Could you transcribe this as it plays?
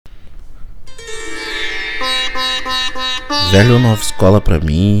Velho ou nova escola pra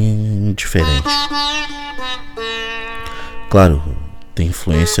mim é indiferente. Claro, tem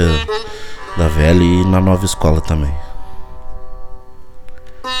influência da velha e na nova escola também.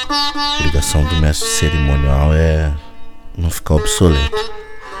 A obrigação do mestre cerimonial é não ficar obsoleto.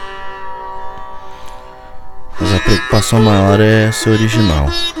 Mas a preocupação maior é ser original.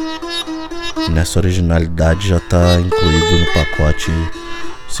 E nessa originalidade já tá incluído no pacote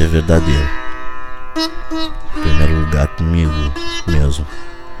ser verdadeiro. Em primeiro lugar comigo mesmo.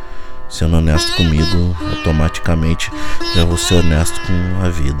 Sendo honesto comigo, automaticamente já vou ser honesto com a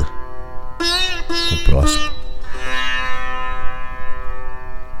vida, com o próximo.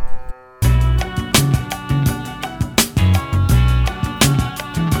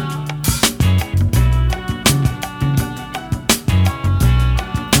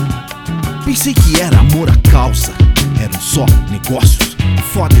 Pensei que era amor à causa, eram só negócios. O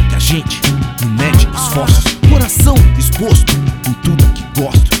foda é que a gente não mede esforços. Coração exposto em tudo que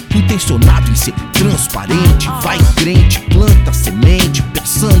gosto, intencionado em ser transparente. Vai crente, planta semente,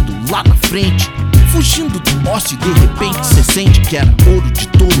 pensando lá na frente. Fugindo do ócio e de repente cê sente que era ouro de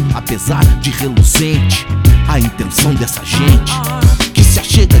touro, apesar de reluzente. A intenção dessa gente que se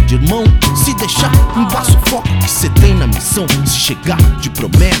achega de irmão, se deixar, embaça o foco que cê tem na missão. Se chegar de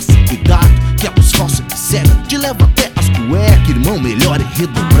promessa, cuidado, que a luz falsa que cega te leva até as cuecas. Irmão, melhor é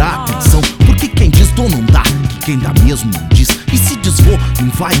redobrar a atenção, porque quem diz dou não dá, que quem dá mesmo não diz. E se diz vou, não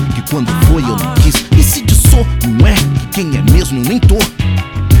vai, que quando foi eu não quis. E se diz sou, não é, que quem é mesmo eu nem tô.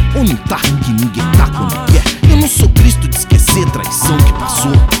 Ou não tá, que ninguém tá quando quer. Eu não sou Cristo de esquecer traição que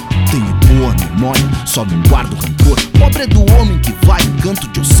passou. Tenho boa memória, só não guardo rancor. Pobre é do homem que vai em canto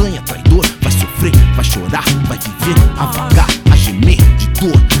de ossanha traidor. Vai sofrer, vai chorar, vai viver a vagar, a gemer de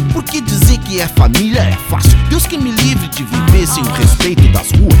dor. Porque dizer que é família é fácil. Deus que me livre de viver sem o respeito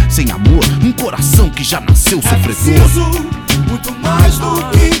das ruas, sem amor, um coração que já nasceu sofredor. É preciso muito mais do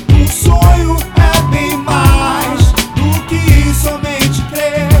que um sonho, é bem mais do que somente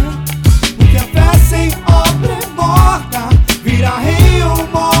crer. Porque a fé sem obra é morta, vira rei ou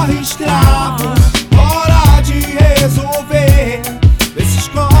morre escravo. Hora de resolver, vê se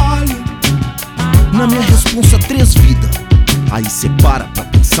escolhe. Na minha responsa 3 vidas, aí cê para pra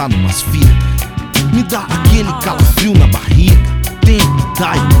pensar numas fitas. Me dá aquele calafrio na barriga. Tem que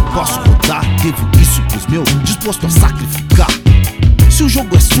dar, eu não posso rodar. Devo isso pros meus, disposto a sacrificar. Se o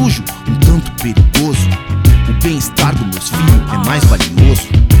jogo é sujo, um tanto perigoso, o bem-estar dos meus filhos é mais valioso.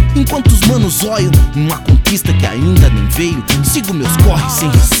 Enquanto os manos olham uma conquista que ainda nem veio, sigo meus corres sem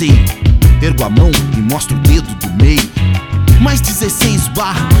receio. Ergo a mão e mostro o dedo do meio. Mais 16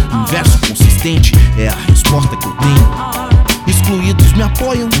 barra, um verso consistente é a resposta que eu tenho. Excluídos me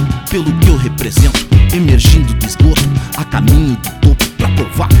apoiam pelo que eu represento, emergindo do esgoto a caminho do topo, pra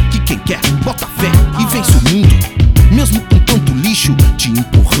provar que quem quer bota fé e vence o mundo. Mesmo com tanto lixo te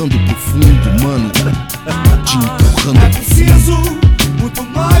empurrando pro fundo, mano, te empurrando É pro fundo. preciso muito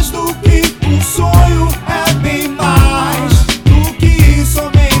mais do que um sonho, é bem mais do que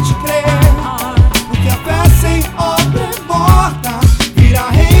somente crer. Porque a fé sem obra é morta, vira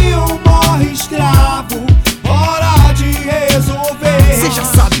rei ou morre escravo. Hora de resolver. Cê já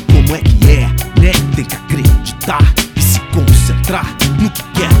sabe como é que é, né? Tem que acreditar e se concentrar no que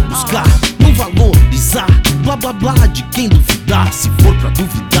quer buscar. Não valorizar blá blá blá de quem duvidar. Se for pra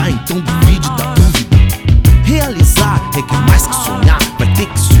duvidar, então duvide da dúvida. Realizar é que mais que sonhar, vai ter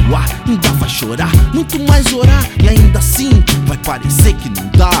que suar, ainda vai chorar, muito mais orar. E ainda assim vai parecer que não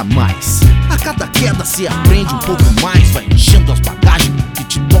dá mais. A cada queda se aprende um pouco mais, vai enchendo as bagagens que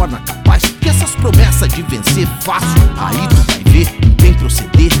te torna capaz. Que essas promessas de vencer fácil, aí tu vai ver, não tem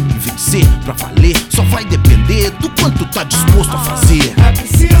proceder. E vencer pra valer só vai depender do quanto tá disposto a fazer. É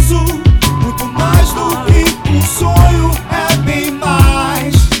preciso muito mais do que um sonho, é bem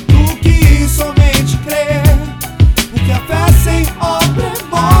mais do que somente crer. Porque a fé sem obra é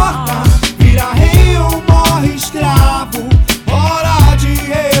morta, vira rei ou morre escravo. Hora de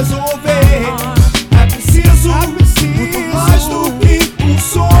resolver. É preciso muito mais do que um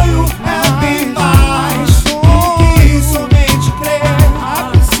sonho, é bem mais do que somente crer.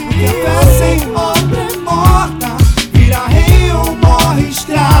 Porque a fé sem obra é morta, vira rei ou morre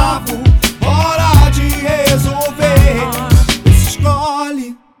escravo. Hora de resolver, vê se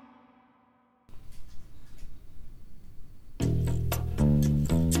escolhe.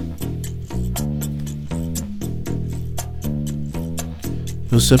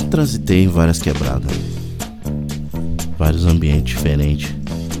 Eu sempre transitei em várias quebradas, vários ambientes diferentes,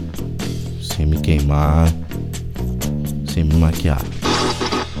 sem me queimar, sem me maquiar,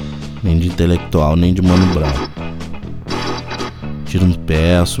 nem de intelectual, nem de mano bravo. Tiro no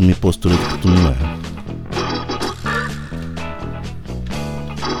pé, assumir postura que tu não é.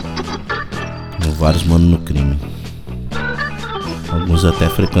 vários manos no crime. Alguns até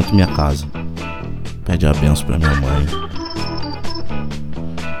frequentam minha casa. Pede a benção pra minha mãe.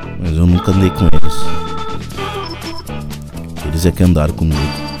 Mas eu nunca andei com eles. Eles é que andaram comigo.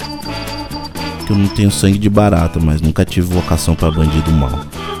 Que eu não tenho sangue de barata, mas nunca tive vocação pra bandido mal.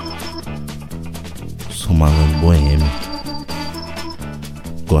 Sou malandro boêmio.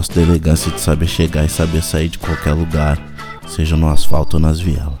 Gosto da elegância de saber chegar e saber sair de qualquer lugar, seja no asfalto ou nas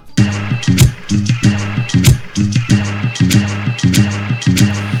vielas.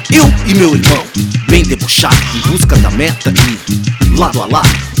 Eu e meu irmão, bem debochado, em busca da meta e lado a lado.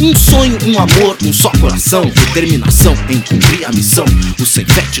 Um sonho, um amor, um só coração, determinação em cumprir a missão. Os sem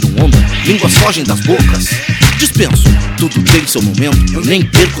fé tiram onda, línguas fogem das bocas. Dispenso, tudo tem seu momento, eu nem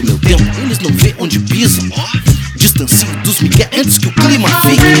perco meu tempo, eles não vê onde pisam. Distancio dos migué antes que o clima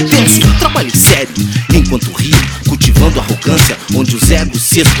fique tenso. Trabalho sério, enquanto rio, cultivando arrogância, onde os egos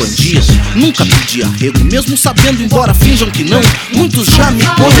se expandiam. Nunca pedi arrego, mesmo sabendo, embora finjam que não. Muitos já me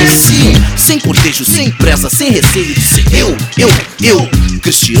conheciam, sem cortejo, sem pressa, sem receio de ser eu,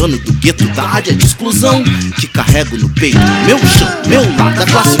 Cristiano do gueto da área de exclusão, que carrego no peito meu chão, meu lado da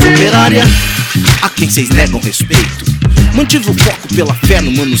classe operária, a quem cês negam respeito. Mantive o foco pela fé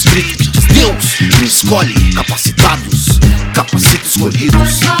no manuscrito que diz Deus me escolhe capacitados, capacita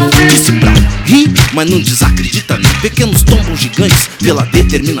escolhidos. Disse pra rir, mas não desacredita não. Pequenos tombam gigantes pela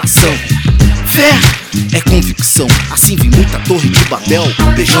determinação. Fé é convicção, assim vi muita torre de Babel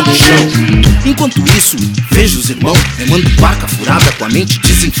beijando o chão. Enquanto isso, vejo os irmãos remando barca furada, com a mente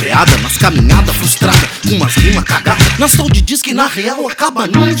desenfreada, nas caminhadas frustrada, com umas rimas cagadas. Nas tal de diz que na real acaba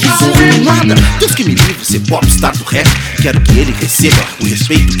não dizendo nada. Deus que me livre ser popstar do rap, quero que ele receba o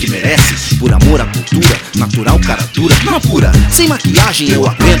respeito que merece. Por amor à cultura, natural cara dura, na pura, sem maquiagem eu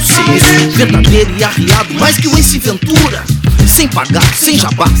aguento ser isso, verdadeiro e arriado, mais que o Ace Ventura. Sem pagar, sem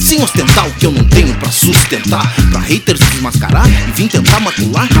jabá, sem ostentar o que eu não tenho pra sustentar. Pra haters desmascarar e vim tentar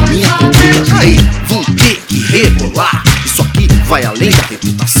macular minha conduta. Aí vão ter que rebolar. Isso aqui vai além da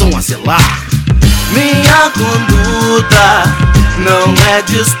reputação a zelar. Minha conduta não é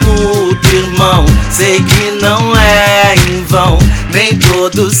disputa, irmão. Sei que não é em vão, nem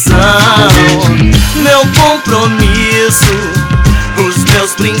todos são. Meu compromisso, os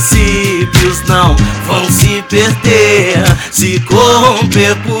meus princípios não vão se perder, se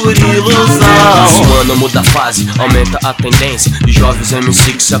corromper por ilusão. Se o ano muda a fase, aumenta a tendência de jovens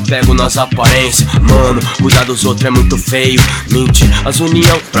MC que se apegam nas aparências. Mano, cuidar dos outros é muito feio. Mente as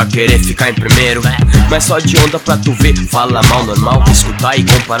união pra querer ficar em primeiro. Mas só de onda pra tu ver, fala mal normal. Escutar e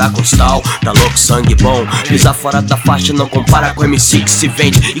comparar com os tal, tá louco, sangue bom. Pisar fora da faixa não compara com MC que se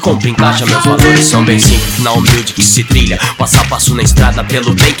vende e compra em caixa. Meus valores são bem simples, final humilde que se trilha. Passar passo na estrada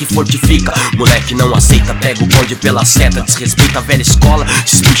pelo bem que fortifica. Moleque não aceita, pega o bonde pela seta. Desrespeita a velha escola,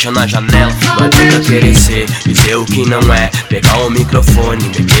 se espicha na janela. Não adianta querer ser, dizer o que não é. Pegar o microfone,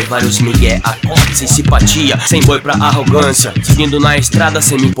 meter vários migué. Acorde sem simpatia, sem boi pra arrogância. Seguindo na estrada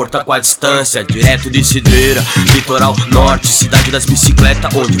sem me importar com a distância. Direto de Cidreira, litoral norte, cidade das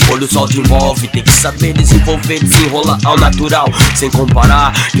bicicletas, onde o pôr do sol te envolve. Tem que saber desenvolver, desenrolar ao natural, sem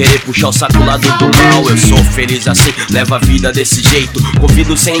comparar, querer puxar o saco lado do mal. Eu sou feliz assim, levo a vida desse jeito.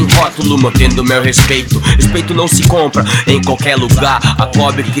 Convido sem rótulo, mantendo meu respeito. Respeito não se compra em qualquer lugar. A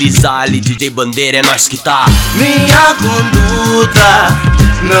pobre Cris, Alli, DJ Bandeira, é nós que tá. Minha conduta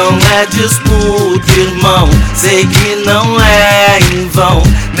não é disputa, irmão. Sei que não é em vão,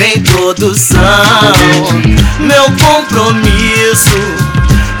 nem todos são. Meu compromisso,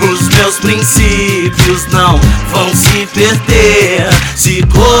 os meus princípios não vão se perder, se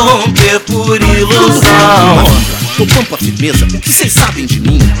corromper por ilusão. Tô pampa firmeza, o que cês sabem de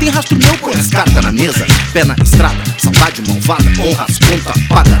mim? Tem rastro meu, põe as cartas na mesa. Pé na estrada, saudade malvada, honra as contas,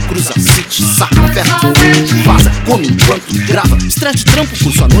 paga, cruza, city, saca, festa, vaza, come enquanto grava. Estresse de trampo,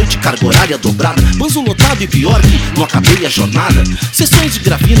 curso à noite, carga horária dobrada. Banzo lotado e pior que não acabei a jornada. Sessões de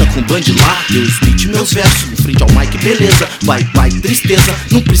gravina com band lá, meus beats, meus versos, em frente ao mic, beleza. Bye bye, tristeza,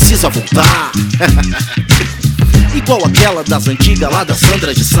 não precisa voltar. Igual aquela das antigas lá da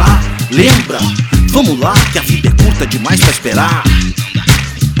Sandra de Sá. Lembra? Vamos lá, que a vida é curta demais pra esperar.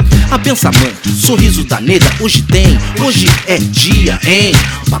 A bençamã, sorriso da nega, hoje tem, hoje é dia, hein?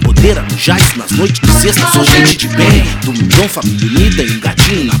 Pagodeira no jazz, nas noites de sexta, sou gente de bem. Domingão, família unida e um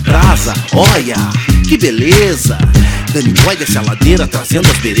gatinho na brasa. Olha, que beleza. Dani Boy desce a ladeira, trazendo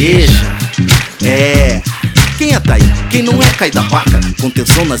as berejas. É... Quem é daí? Quem não é cai da vaca.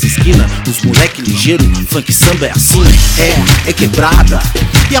 Contenção nas esquinas, os moleque ligeiro. Funk samba é assim, é quebrada.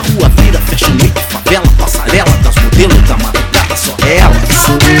 E a rua vira, fecha noite, favela, passarela. Das modelos da madrugada, só elas.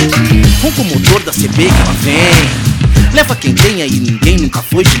 Ronco o motor da CB que ela vem. leva quem tenha e ninguém nunca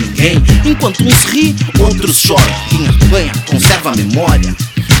foi de ninguém. Enquanto uns ri, outros choram. Quem apanha, conserva a memória.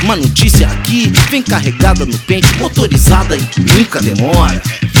 Uma notícia aqui vem carregada no pente, motorizada e nunca demora.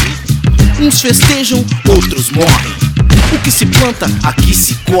 Uns festejam, outros morrem. O que se planta, aqui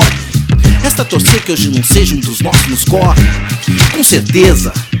se colhe. Resta torcer que hoje não seja um dos nossos nos corre. Com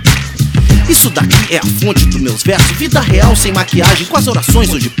certeza. Isso daqui é a fonte dos meus versos. Vida real sem maquiagem, com as orações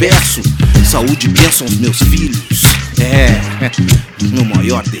hoje peço. Saúde e bênção aos meus filhos. Meu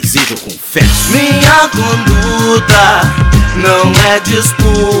maior desejo eu confesso. Minha conduta não é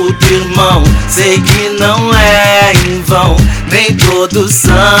disputa, irmão. Sei que não é em vão, nem todos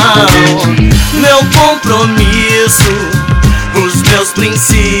são. Meu compromisso, os meus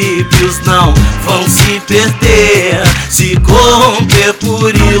princípios não vão se perder, se corromper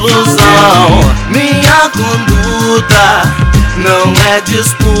por ilusão. Minha conduta não é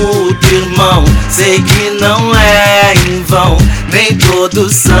disputa, irmão. Sei que não é em vão, nem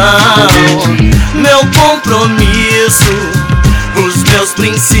todos são. Meu compromisso, os meus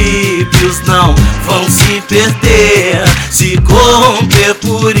princípios não vão se perder, se corromper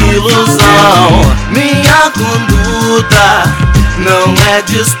por ilusão. Minha conduta não é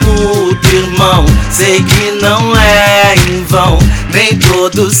disputa, irmão. Sei que não é em vão, nem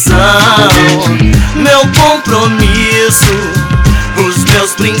todos são. Meu compromisso, os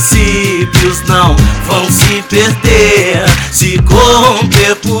meus princípios não vão se perder, se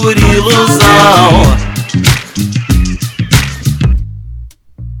corromper por ilusão.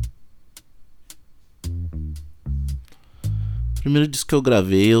 Primeiro disco que eu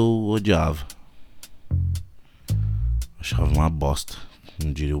gravei eu odiava. Achava uma bosta,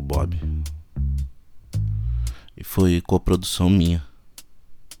 como diria o Bob. E foi coprodução minha.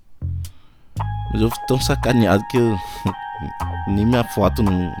 Mas eu fui tão sacaneado que nem minha foto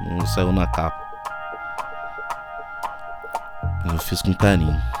não saiu na capa. Mas eu fiz com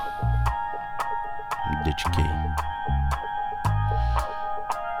carinho. Me dediquei.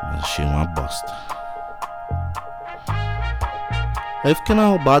 Mas achei uma bosta. Aí fiquei na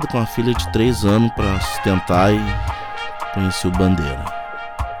roubada com a filha de 3 anos pra sustentar e conheci o Bandeira.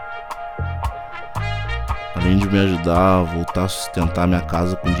 Além de me ajudar a voltar a sustentar minha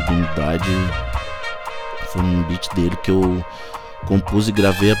casa com dignidade, foi num beat dele que eu compus e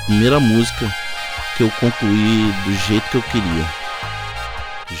gravei a primeira música que eu concluí do jeito que eu queria,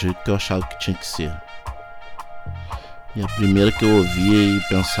 do jeito que eu achava que tinha que ser. E a primeira que eu ouvia e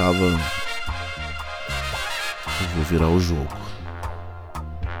pensava, eu vou virar o jogo.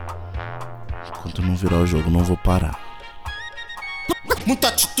 Enquanto eu não virar o jogo, não vou parar. Muita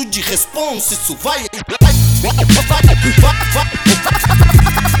atitude e responsa, isso vai existir.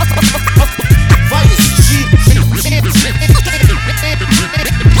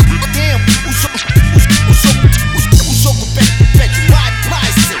 O jogo pede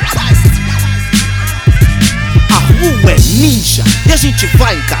mais. A rua é ninja e a gente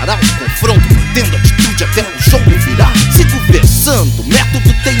vai encarar um confronto, mantendo atitude até o jogo virar. Sigo versando,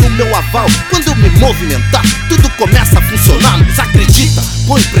 método tem o meu aval. Quando eu me movimentar, tudo começa a funcionar. Mas acredita,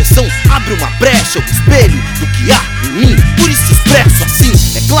 põe pressão, abre uma brecha, o espelho do que há em mim. Por isso expresso assim,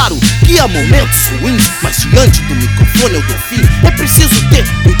 é claro que há momentos ruins, mas diante do microfone eu dou fim. É preciso ter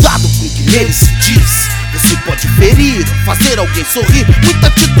cuidado com o que nele se diz. Você pode ferir, fazer alguém sorrir. Muita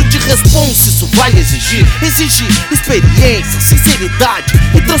atitude e responsa, isso vai exigir. Exige experiência, sinceridade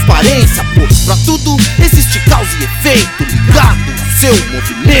e transparência, pois pra tudo existe causa e efeito. Ligado ao seu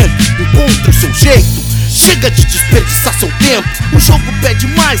movimento, encontre o seu jeito. Chega de desperdiçar seu tempo. O jogo pede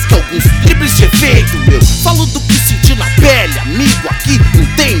mais que alguns dribles de efeito. Eu falo do que senti na pele, amigo. Aqui não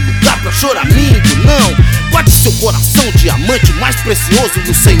tem lugar pra choramingo, não. Guarde seu coração, diamante mais precioso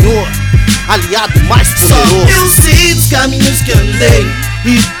no Senhor, aliado mais poderoso. Só eu sei dos caminhos que andei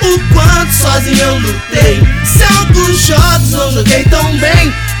e o quanto sozinho eu lutei. Se alguns jogos não joguei tão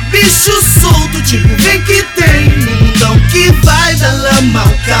bem, bicho solto tipo vem que tem. No mundão que vai da lama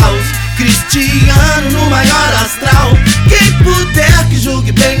ao caos, Cristiano no maior astral. Quem puder que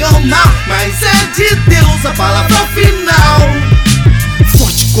julgue bem ou mal, mas é de Deus a palavra final.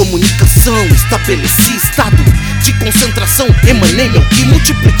 Forte comunicação, estabeleci estado de concentração. Emanei meu que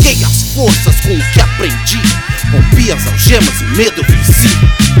multipliquei as forças com o que aprendi. Rompi as algemas e o medo eu venci.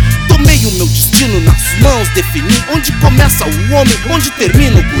 Tomei o meu destino nas mãos, defini onde começa o homem, onde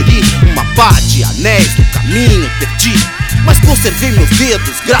termina o guri. Uma pá de anéis no caminho perdi, mas conservei meus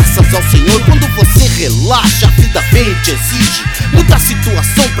dedos, graças ao Senhor. Quando você relaxa, a vida vem e te exige. Muda a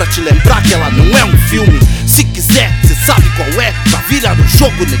situação pra te lembrar que ela não é um filme. Se quiser, cê sabe qual é, pra virar o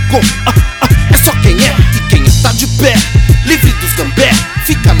jogo negou. É só quem é e quem está de pé, livre dos gambé,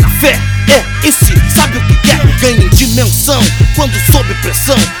 fica na fé. É esse, sabe o que quer, ganha em dimensão. surfando sob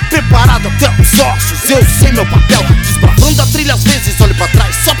pressão, preparado até os ossos. Eu sei meu papel, desbravando a trilha. Às vezes olho pra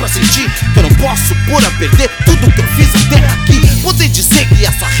trás só pra sentir que eu não posso pôr a perder tudo que eu fiz até aqui. Podem dizer que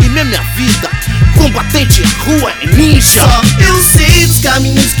essa rima é minha vida, combatente, a rua é ninja. Só eu sei dos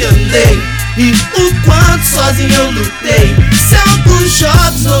caminhos que andei e o quanto sozinho eu lutei. Se alguns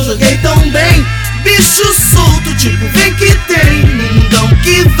jogos não joguei tão bem, bicho solto tipo vem que tem. Mundão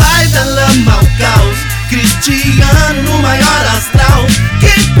que vai da lama ao caos, Cristiano no maior astral.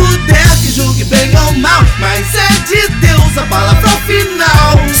 Quem puder que julgue bem ou mal, mas é de Deus a palavra ao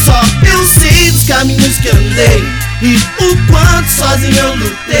final. Só eu sei dos caminhos que andei e o quanto sozinho eu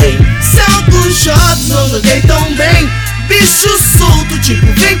lutei. Se alguns jogos não joguei tão bem, bicho solto tipo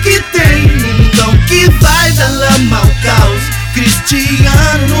vem que tem. Mundão que vai da lama ao caos,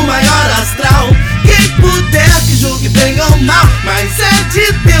 Cristiano no maior astral. Quem puder que julgue bem ou mal, mas é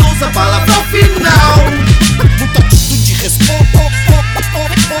de Deus a palavra ao final. Muita atitude, responde.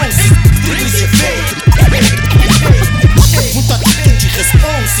 Muita atitude,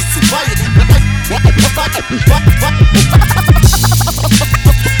 responde. Isso vai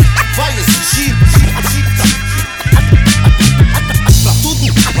exigir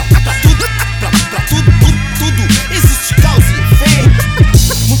pra tudo, tudo existe causa e efeito.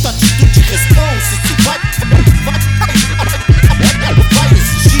 Muita atitude, responde. Isso vai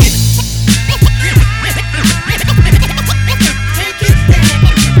exigir.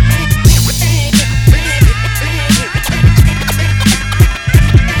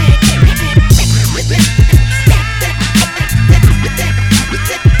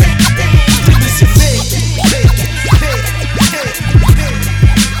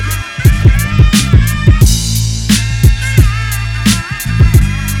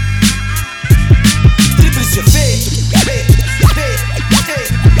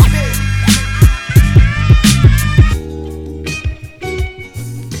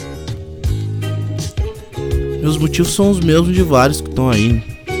 Meus motivos são os mesmos de vários que estão aí.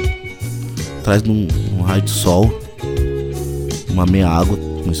 Atrás de um raio de sol, uma meia água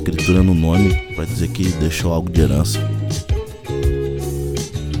com escritura no nome pra dizer que deixou algo de herança.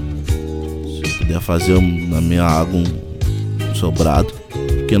 Se eu puder fazer na meia água um sobrado,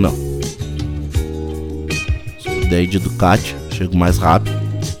 por que não? Se eu puder ir de Ducati, chego mais rápido.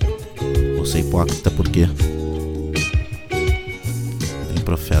 Vou ser hipócrita porque nem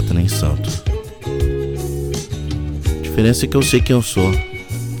profeta nem santo. A diferença é que eu sei quem eu sou.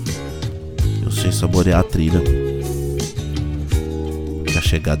 Eu sei saborear a trilha, que a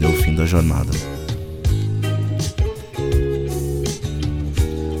chegada é o fim da jornada.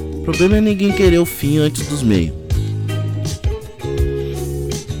 O problema é ninguém querer o fim antes dos meios.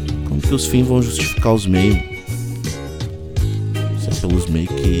 Como que os fins vão justificar os meios? Se é pelos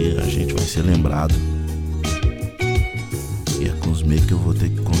meios que a gente vai ser lembrado, e é com os meios que eu vou ter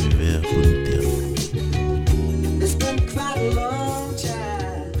que conviver por inteiro.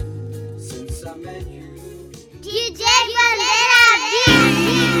 DJ Bandeira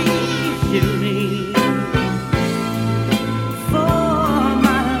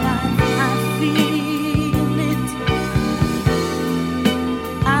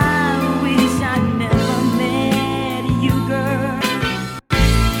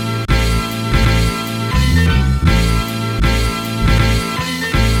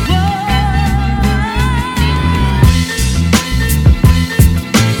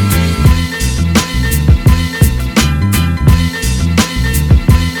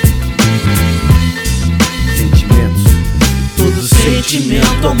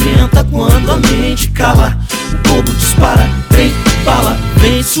sentimento aumenta quando a mente cala. O povo dispara, vem bala,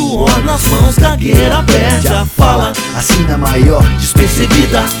 vem suor nas mãos, gagueira perde a fala. A sina maior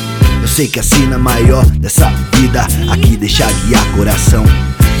despercebida, eu sei que a sina maior dessa vida aqui deixa guiar coração.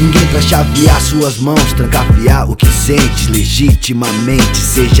 Ninguém pra chavear suas mãos, trancafiar o que sente legitimamente.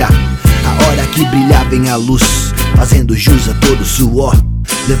 Seja a hora que brilhar vem a luz, fazendo jus a todo suor.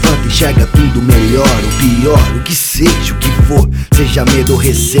 Levanta, enxerga tudo melhor, o pior, o que seja, o que for. Seja medo ou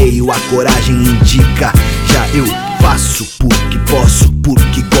receio, a coragem indica. Já eu faço porque posso,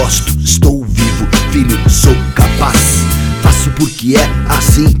 porque gosto. Estou vivo, filho, sou capaz. Faço porque é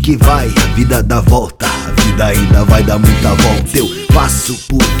assim que vai. A vida dá volta, a vida ainda vai dar muita volta. Eu faço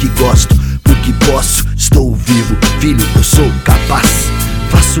porque gosto, porque posso. Estou vivo, filho, eu sou capaz.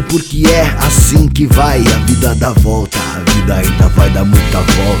 Faço porque é assim que vai. A vida dá volta, a vida ainda vai dar muita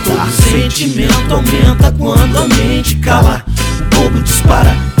volta. Todo sentimento aumenta quando a mente cala. O povo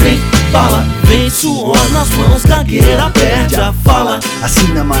dispara, vem bala, vem suor nas mãos, gagueira perde a fala. A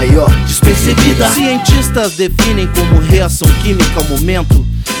sina maior despercebida. Cientistas definem como reação química o momento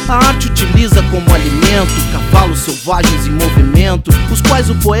A arte utiliza como alimento cavalos selvagens em movimento, os quais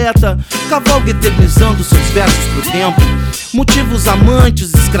o poeta cavalga eternizando seus versos pro tempo. Motivos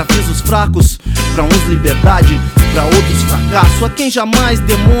amantes, escraviza os fracos, pra uns liberdade, pra outros fracasso. A quem jamais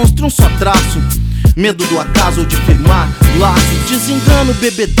demonstra um só traço, medo do acaso ou de firmar laços. Desengano,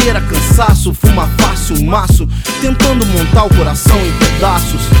 bebedeira, cansaço, fuma fácil um maço, tentando montar o coração em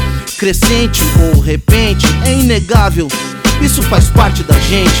pedaços. Crescente ou repente, é inegável, isso faz parte da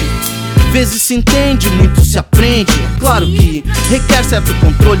gente. Vezes se entende, muito se aprende. É claro que requer certo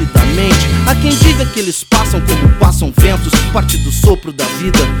controle da mente. Há quem diga que eles passam como passam ventos, parte do sopro da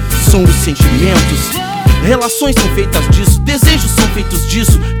vida são os sentimentos. Relações são feitas disso, desejos são feitos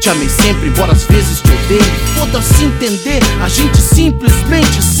disso. Te amei sempre, embora às vezes te odeie. Foda-se entender, a gente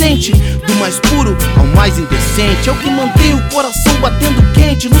simplesmente sente. Do mais puro ao mais indecente, é o que mantém o coração batendo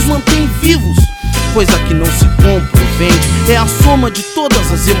quente, nos mantém vivos, coisa que não se compra ou vende. É a soma de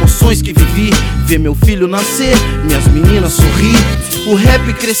todas as emoções que vivi. Ver meu filho nascer, minhas meninas sorrir, o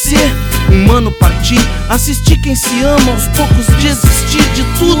rap crescer, um mano partir, assistir quem se ama aos poucos desistir de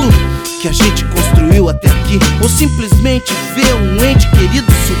tudo que a gente construiu até aqui, ou simplesmente ver um ente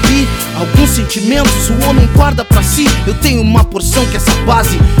querido subir. Alguns sentimentos o homem guarda pra si. Eu tenho uma porção que essa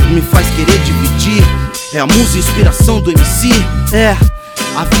base me faz querer dividir. É a musa inspiração do MC, é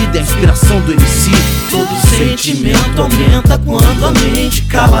a vida é a inspiração do MC. Todo sentimento aumenta quando a mente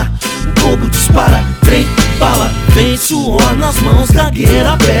cala. O fogo dispara, trem, bala, vem suor nas mãos,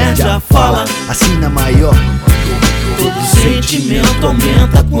 gagueira perde a fala. Assina maior. Todo sentimento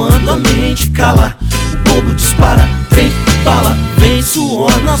aumenta quando a mente cala. O fogo dispara, trem, bala, vem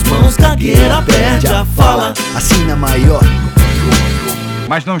suor nas mãos, gagueira perde a fala. Assina maior.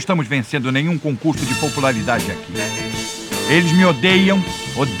 Mas não estamos vencendo nenhum concurso de popularidade aqui. Eles me odeiam,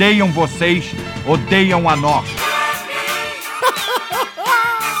 odeiam vocês, odeiam a nós.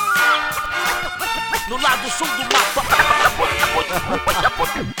 No lado sul do mapa.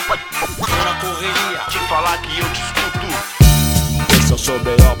 Na correria, te falar que eu te escuto. Esse eu sou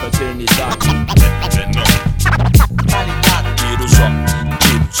B.O. pra eternidade. Tá ligado? Tiro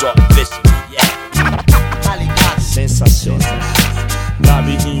só, vê se é. Tá ligado? Sensacional.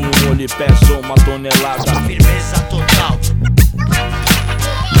 Naviguinho, olho e pé, sou uma tonelada. Firmeza total.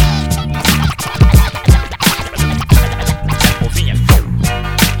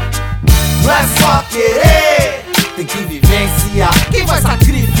 Não é só querer, tem que vivenciar. Quem vai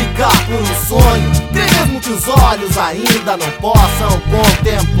sacrificar por um sonho? Tem mesmo que os olhos ainda não possam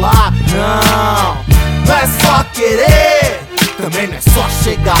contemplar. Não é só querer, também não é só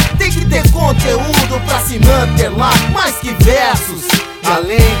chegar. Tem que ter conteúdo pra se manter lá. Mais que versos,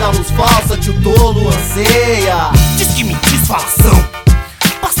 além da luz falsa que o tolo anseia. Diz que mentir falação,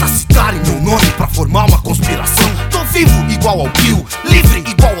 basta citarem meu nome pra formar uma conspiração. Tô vivo igual ao Bill, livre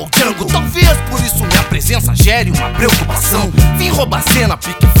igual ao Django. Talvez por isso minha presença gere uma preocupação. Vim roubar cena,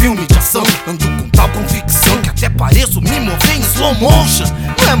 pique filme de ação. Ando com tal convicção que até pareço me mover em slow motion.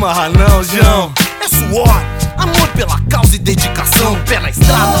 Não é marra não, João, é suor, amor pela causa e dedicação. Pé na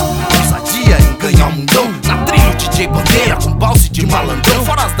estrada, ousadia em ganhar o mundão. Na trilha DJ Bandeira com balse de malandrão.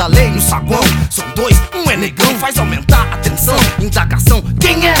 Foras da lei no saguão, são dois, um é negão. Faz aumentar a tensão, indagação.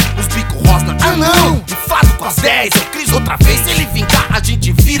 Quem é? Os bico rosna, ah não, enfado com as 10. Eu Cris outra vez, se ele vingar a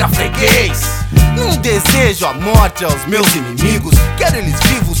gente vira freguês. Não desejo a morte aos meus inimigos, quero eles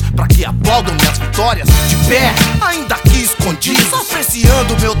vivos pra que aplaudam minhas vitórias. De pé, ainda aqui escondidos,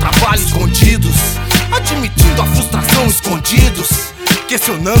 apreciando meu trabalho escondidos, admitindo a frustração escondidos,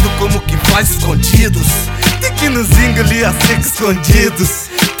 questionando como que faz escondidos. Tem que nos engolir a seco escondidos,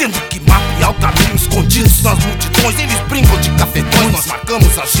 tendo que mapear o caminho escondidos nas multidões. Eles brincam de cafetões, nós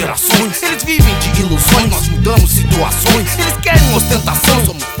marcamos as gerações. Eles vivem de ilusões, nós mudamos situações. Eles querem ostentação,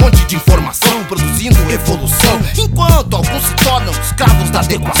 somos fonte de informação, produzindo evolução. Enquanto alguns se tornam escravos da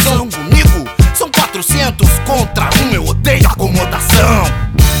adequação. Comigo são 400 contra 1, eu odeio acomodação.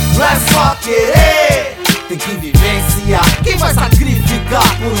 Não é só querer, tem que vivenciar. Quem vai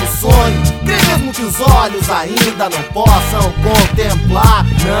sacrificar por um sonho? Crê mesmo que os olhos ainda não possam contemplar.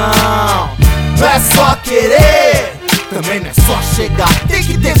 Não é só querer, também não é só chegar. Tem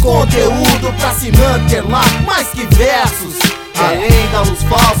que ter conteúdo pra se manter lá. Mais que versos, além da luz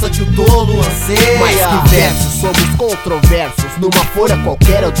falsa que o tolo anseia. Mais que versos, somos controversos. Numa folha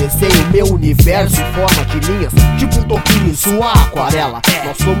qualquer eu desenho meu universo em forma de linhas, tipo um toquinho em sua aquarela.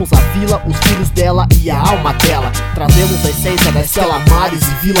 Nós somos a vila, os filhos dela e a alma dela. Trazemos a essência da Estela Maris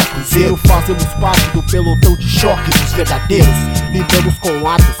e Vila Cruzeiro. Fazemos parte do pelotão de choque dos verdadeiros. Lidamos com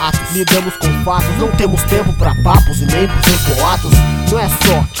atos, lidamos com fatos. Não temos tempo pra papos e nem pros boatos. Não é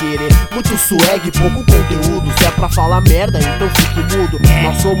só querer, muito swag, pouco conteúdo. Se é pra falar merda, então então fique mudo.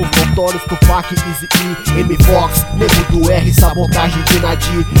 Nós somos notórios, Tupac, Easy E, M-Vox, nego do R, sabotagem de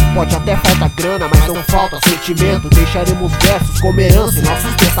Nadir. Pode até faltar grana, mas não falta sentimento. Deixaremos versos como herança em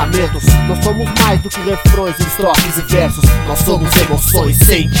nossos pensamentos. Nós somos mais do que refrões, estrofes e versos. Nós somos emoções,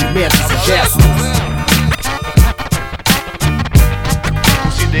 sentimentos e gestos.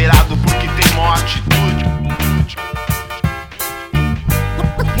 Considerado porque tem maior atitude.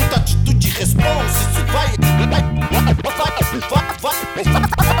 Muita atitude e responsa, isso vai exigir.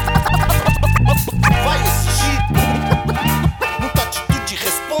 Muita atitude e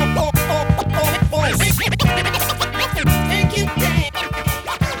responsa.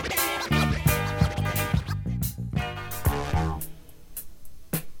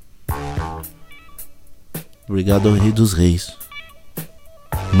 Obrigado ao Rei dos Reis,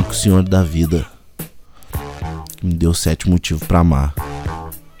 único Senhor da vida, que me deu 7 motivos pra amar.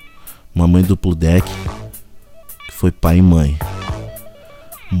 Mamãe duplo deck, que foi pai e mãe.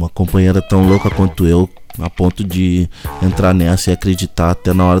 Uma companheira tão louca quanto eu, a ponto de entrar nessa e acreditar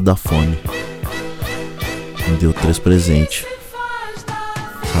até na hora da fome. Me deu 3 presentes,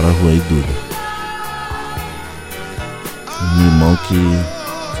 cara rua e dura. Um irmão que,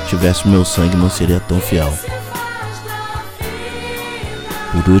 se tivesse o meu sangue, não seria tão fiel.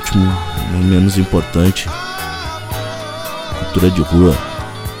 Por último, não menos importante, cultura de rua.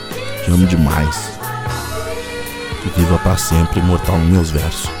 Te amo demais. Que viva pra sempre, imortal nos meus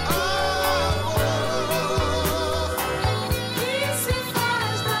versos.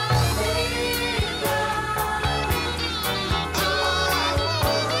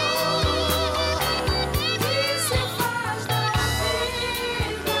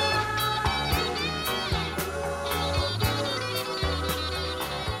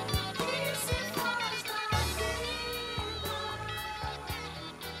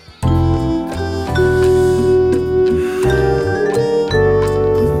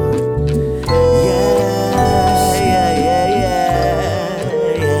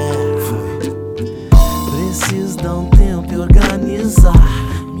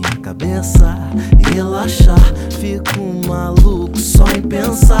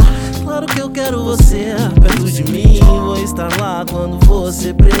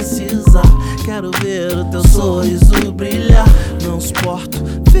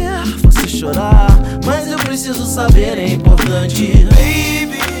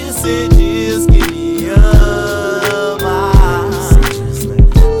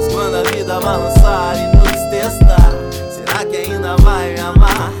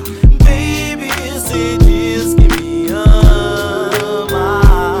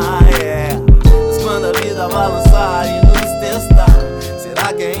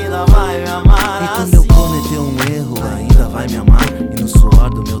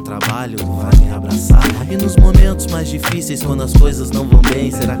 Quando as coisas não vão bem,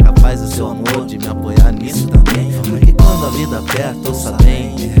 será capaz o seu amor de me apoiar nisso também? Porque quando a vida aperta, ouça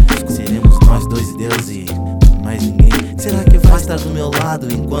bem, seremos nós dois e Deus e mais ninguém. Será que vai estar do meu lado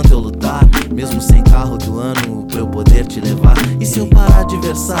enquanto eu lutar? Mesmo sem carro do ano pra eu poder te levar? E se eu parar de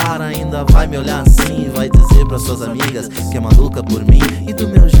versar, ainda vai me olhar assim? Vai dizer pras suas amigas que é maluca por mim? E do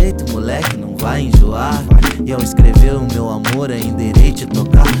meu jeito, moleque, não vai enjoar? E ao escrever o meu amor ainda irei te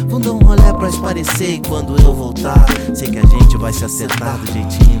tocar. Vou dar um rolê pra esparecer e quando eu voltar, sei que a gente vai se acertar do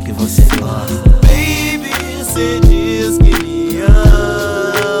jeitinho que você gosta. Baby, você diz que me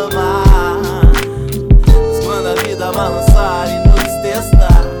ama, mas quando a vida balançar e nos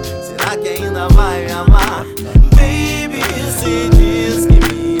testar, será que ainda vai me amar? Baby, você diz que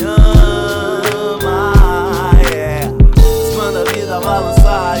me ama, mas quando a vida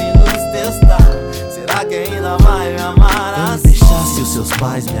balançar e nos testar, será que ainda vai me amar? Eu deixasse os seus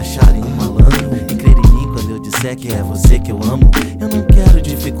pais me acharem um malandro e crer em mim quando eu disser que é você que eu amo. Eu não quero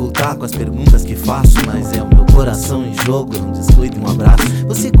dificultar com as perguntas que faço, mas é o meu coração em jogo, um descuido e um abraço.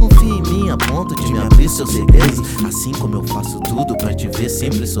 Você confia em mim a ponto de me abrir seus segredos, assim como eu faço tudo pra te ver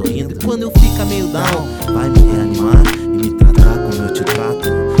sempre sorrindo. E quando eu ficar meio down, vai me reanimar e me tratar como eu te trato,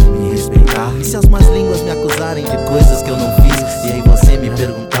 me respeitar. E se as más línguas me acusarem de coisas que eu não fiz, e aí você me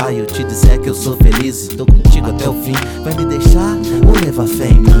perguntar e eu te disser que eu sou feliz e tô contigo até o fim, vai me deixar ou levar fé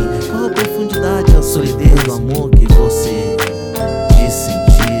em mim? Qual a profundidade, a solidez do amor que você diz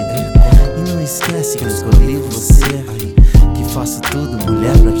sentir? E não esquece que eu escolhi você, que faço tudo,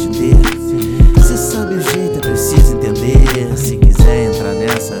 mulher, pra te ter. Cê sabe o jeito, é preciso entender. Se quiser entrar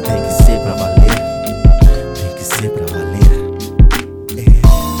nessa, tem que ser pra valer. Tem que ser pra valer.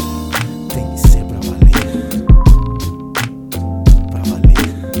 Tem que ser pra valer. Pra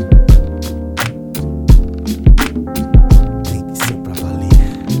valer. Tem que ser pra valer.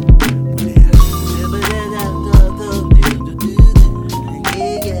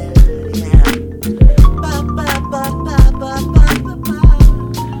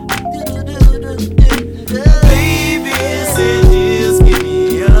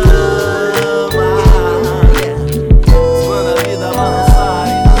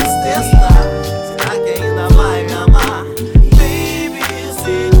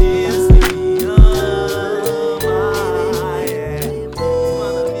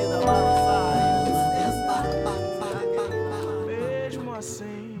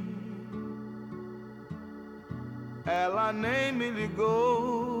 assim. Ela nem me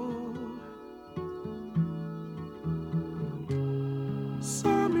ligou,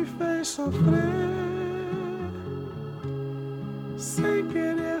 só me fez sofrer, sem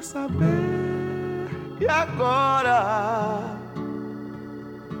querer saber. E agora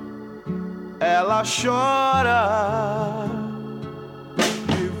ela chora,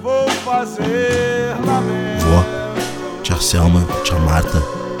 e vou fazer lamento. Vó, tia Selma, tia Marta,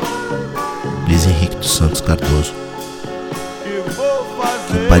 Luiz Henrique dos Santos Cardoso, que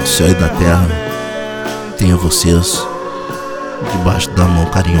o Pai do Céu e da Terra tenha vocês debaixo da mão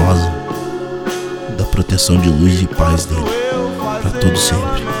carinhosa, da proteção de luz e paz dele, para todo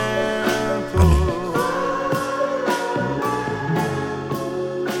sempre. Amém.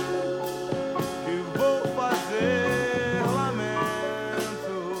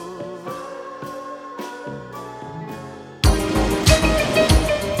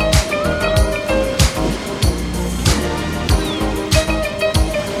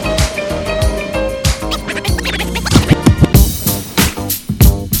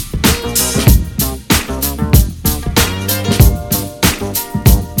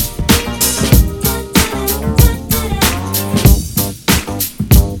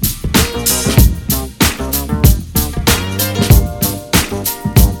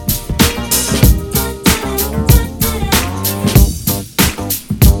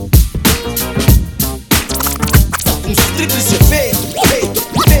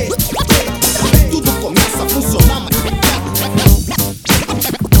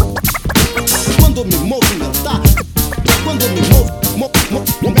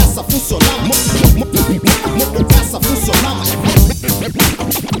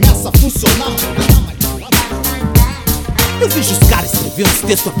 Eu vejo os caras escrevendo esse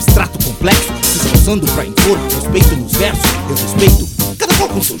texto abstrato complexo, se esforçando pra impor respeito nos versos. Eu respeito, cada qual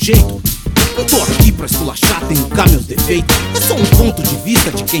com seu jeito. Não tô aqui pra esculachar, tenho cá meus defeitos. É só um ponto de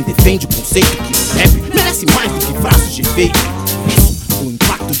vista de quem defende o conceito que o rap merece mais do que frases de efeito. Isso, o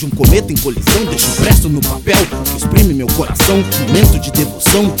impacto de um cometa em colisão deixa impresso no papel o que exprime meu coração, momento de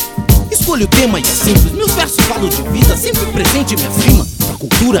devoção. Escolho o tema e é simples, meus versos falam de vida, sempre presente em minhas rimas. Pra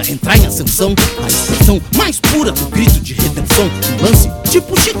cultura entrar em ascensão, a expressão mais pura do grito de redenção. Um lance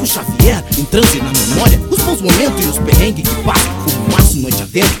tipo Chico Xavier, em transe na memória, os bons momentos e os perrengues que passam. Como um maço noite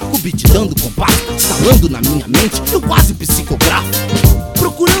adentro, o beat dando compasso, instalando na minha mente, eu quase psicografo.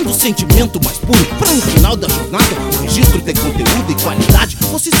 Procurando o sentimento mais puro, pra no final da jornada o registro ter conteúdo e qualidade.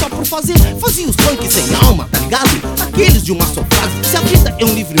 Fosse só por fazer, fazia os funk sem alma, tá ligado? Aqueles de uma só frase. Se a vida é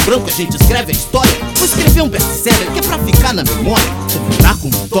um livro em branco, a gente escreve a história. Vou escrever um best-seller que é pra ficar na memória, terminar com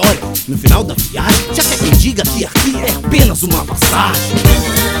vitória no final da viagem. Já que é quem diga que aqui é apenas uma passagem.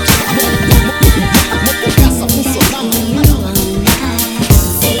 Começa a funcionar.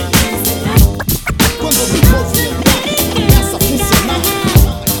 Quando eu me movo, começa a funcionar.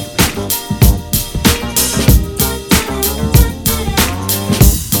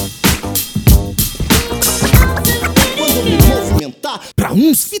 Pra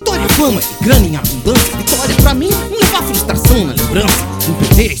uns, vitória, fama e grana em abundância. Vitória pra mim, não levar frustração na lembrança, não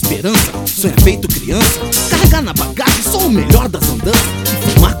perder a esperança, sonho é feito criança. Carregar na bagagem só o melhor das andanças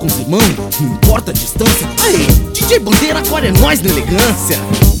e fumar com os irmãos, não importa a distância. Aê, DJ Bandeira agora é nós na elegância,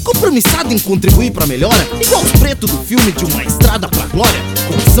 compromissado em contribuir pra melhora, igual os pretos do filme De Uma Estrada pra Glória.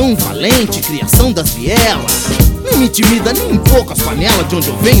 Coração valente, criação das vielas. Não me intimida nem um pouco as panelas de onde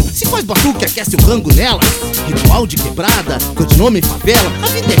eu venho. Se faz batuque, aquece o rango nelas. Ritual de quebrada, codinome favela. A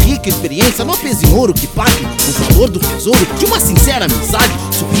vida é rica, experiência, não há peso em ouro que pague o valor do tesouro de uma sincera amizade.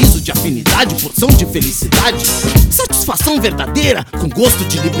 Sorriso de afinidade, porção de felicidade, satisfação verdadeira, com gosto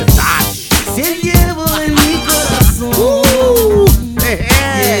de liberdade. Se llevo en mi corazón,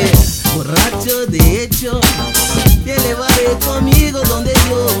 borracho de hecho, te llevaré conmigo donde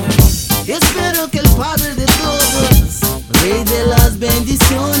yo espero que el Padre de todos, Rey de las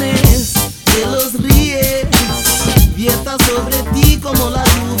bendiciones, de los ríes, vierta sobre ti como la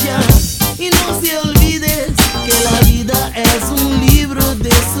lluvia. Y no se olvides que la vida es un libro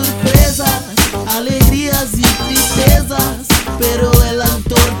de sorpresas, alegrías y tristezas, pero el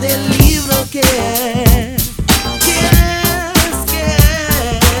autor del libro que es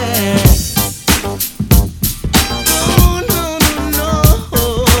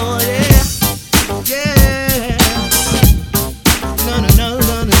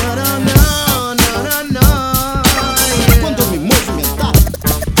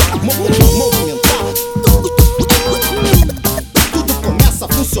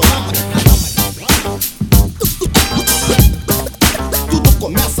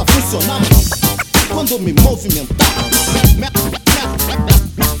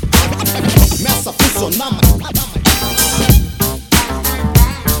funcionar, mas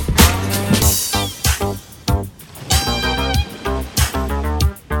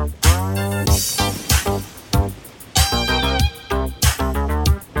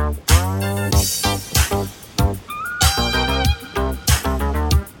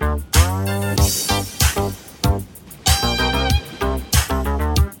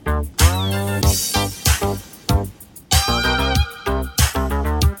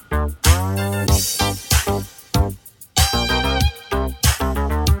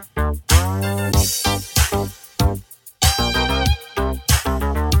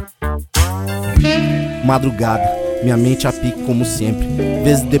madrugada, minha mente a pique como sempre,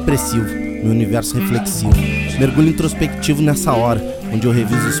 vezes depressivo, meu universo reflexivo. Mergulho introspectivo nessa hora, onde eu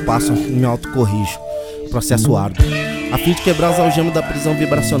reviso o espaço e me autocorrijo. Processo árduo, a fim de quebrar as algemas da prisão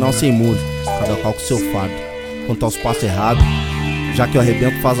vibracional sem muro, cada qual com seu fardo. Quanto aos passos errados, já que o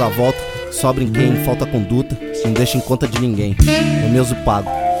arrebento faz a volta, sobra em quem falta conduta, não deixa em conta de ninguém. Eu mesmo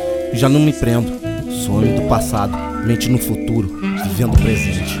pago, e já não me prendo, sou homem do passado, mente no futuro, vivendo o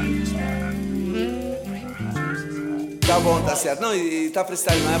presente. Tá bom, tá certo. Não, e tá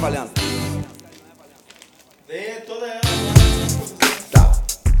freestyle, não é valendo? Vem toda ela. Tá.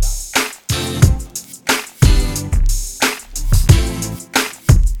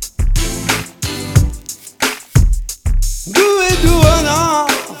 Do it, do it now.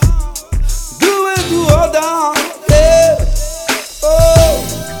 Do it, do it down. Yeah.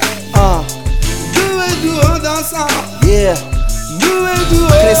 Oh. Do it, do it down. yeah. Do it, do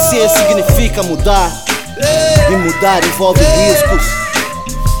it. Crescer significa mudar. E mudar envolve riscos.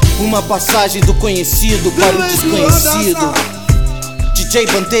 Uma passagem do conhecido para o desconhecido. DJ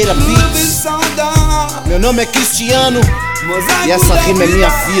Bandeira Beats. Meu nome é Cristiano e essa rima é minha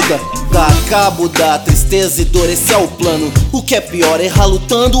vida. Dar cabo da tristeza e dor, esse é o plano. O que é pior, errar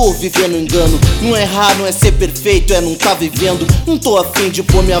lutando ou viver no engano? Não errar, não é ser perfeito, é não tá vivendo. Não tô afim de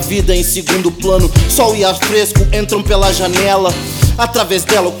pôr minha vida em segundo plano. Sol e ar fresco entram pela janela. Através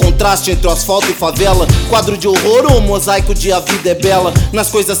dela o contraste entre o asfalto e favela. Quadro de horror ou mosaico de a vida é bela. Nas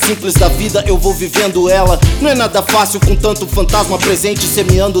coisas simples da vida eu vou vivendo ela. Não é nada fácil com tanto fantasma presente,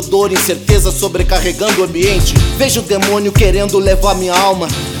 semeando dor, incerteza, sobrecarregando o ambiente. Vejo o demônio querendo levar minha alma.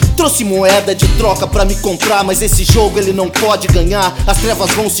 Trouxe moeda de troca pra me comprar, mas esse jogo ele não pode ganhar. As trevas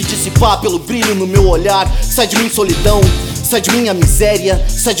vão se dissipar pelo brilho no meu olhar. Sai de mim solidão, sai de mim a miséria,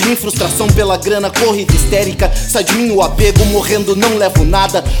 sai de mim frustração pela grana, corrida histérica. Sai de mim o apego, morrendo não levo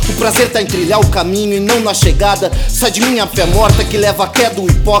nada. O prazer tá em trilhar o caminho e não na chegada. Sai de mim a fé morta que leva a queda do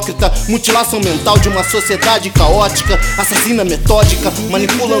hipócrita. Mutilação mental de uma sociedade caótica, assassina metódica,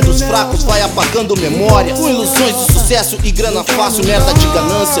 manipulando os fracos, vai apagando memória. Com ilusões de sucesso e grana fácil, merda de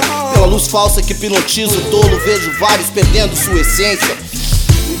ganância. Pela luz falsa que hipnotiza o tolo, vejo vários perdendo sua essência.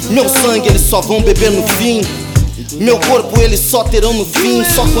 Meu sangue eles só vão beber no fim. Meu corpo eles só terão no fim.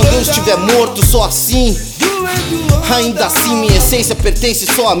 Só quando eu estiver morto, só assim. Ainda assim minha essência pertence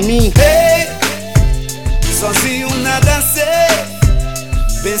só a mim. Hey, sozinho nada sei.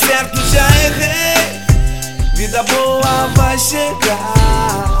 Bem certo já errei. Vida boa vai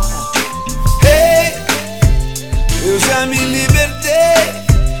chegar. Hey, eu já me libertei.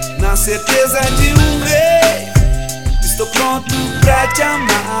 Na certeza de um rei. Estou pronto pra te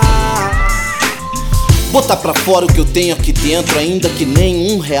amar. Botar pra fora o que eu tenho aqui dentro, ainda que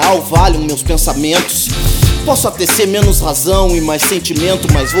nem R$1 valham meus pensamentos. Posso até ser menos razão e mais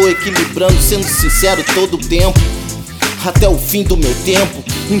sentimento, mas vou equilibrando, sendo sincero todo o tempo. Até o fim do meu tempo,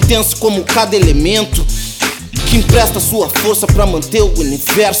 intenso como cada elemento que empresta sua força pra manter o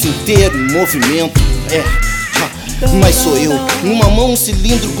universo inteiro em movimento. Mas sou eu, numa mão um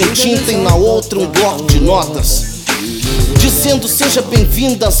cilindro com tinta e na outra um bloco de notas, dizendo seja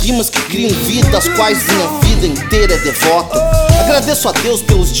bem-vinda às rimas que criam vida, às quais minha vida inteira é devota. Agradeço a Deus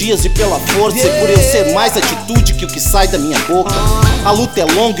pelos dias e pela força, e por eu ser mais atitude que o que sai da minha boca. A luta é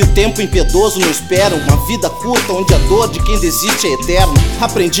longa e o tempo impiedoso não espera. Uma vida curta onde a dor de quem desiste é eterna.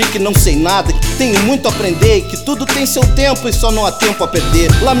 Aprendi que não sei nada, que tenho muito a aprender, e que tudo tem seu tempo e só não há tempo a perder.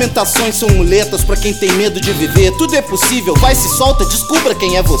 Lamentações são muletas pra quem tem medo de viver. Tudo é possível, vai, se solta, descubra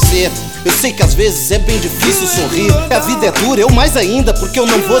quem é você. Eu sei que às vezes é bem difícil sorrir. A vida é dura, eu mais ainda, porque eu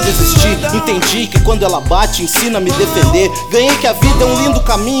não vou desistir. Entendi que quando ela bate, ensina a me defender. Ganhei que a vida é um lindo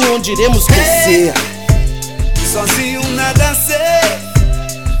caminho onde iremos crescer. Sozinho nada sei.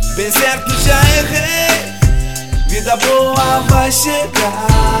 Bem certo já errei. Vida boa vai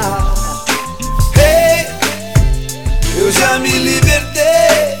chegar. Hey, eu já me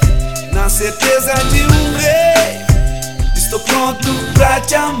libertei. Na certeza de um rei. Estou pronto pra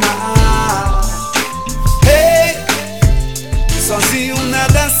te amar. Hey, sozinho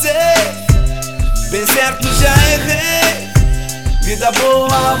nada sei. Bem certo, já errei. Vida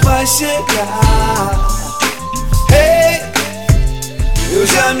boa vai chegar. Hey, eu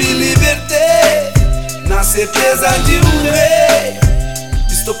já me libertei, na certeza de um rei.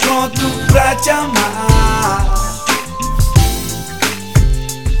 Estou pronto pra te amar.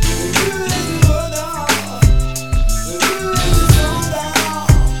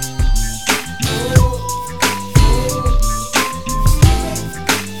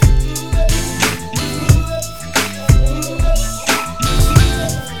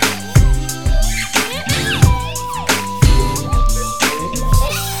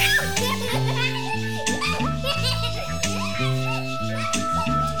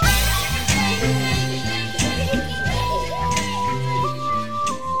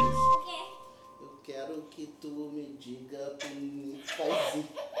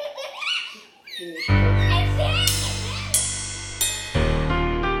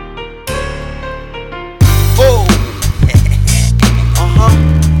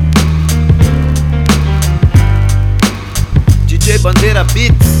 DJ Bandeira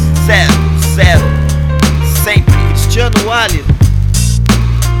Beats 00 sempre. Cristiano, Alli,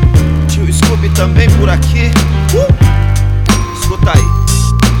 tio Scooby também por aqui. Escuta aí.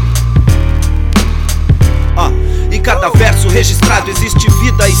 Em cada verso registrado existe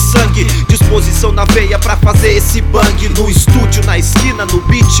vida e sangue, disposição na veia pra fazer esse bang. No estúdio, na esquina, no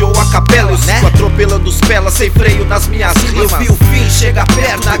beat ou a capela, eu sigo atropelando os pelas sem freio nas minhas rimas. Eu vi o fim, chega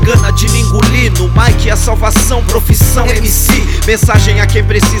perto, na gana de me engolir. No mic a salvação, profissão MC. Mensagem a quem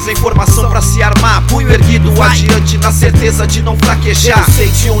precisa, informação pra se armar. Punho erguido adiante na certeza de não fraquejar. Eu sei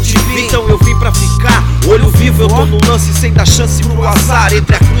de onde vim, então eu vim pra ficar. Olho vivo, eu tô no lance sem dar chance pro azar.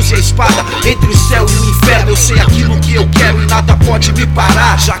 Entre a cruz e a espada, entre o céu e o inferno, eu sei aquilo que eu quero e nada pode me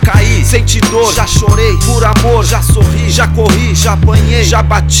parar. Já caí, senti dor, já chorei por amor, já sorri, já corri, já apanhei, já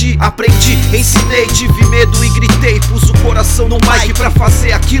bati, aprendi, ensinei, tive medo e gritei. Pus o coração no mic pra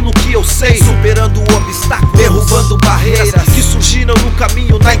fazer aquilo que eu sei. Superando obstáculos, derrubando barreiras que surgiram no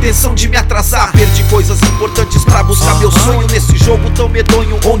caminho na intenção de me atrasar. Perdi coisas importantes pra buscar meu sonho nesse jogo tão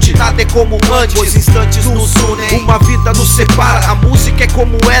medonho, onde nada é como antes. Pois instantes nos unem, uma vida nos separa. A música é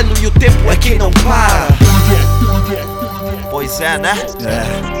como o elo e o tempo é quem não para. Pois é, né?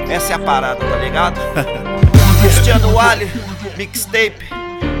 Essa é a parada, tá ligado? Cristiano, Alli, mixtape,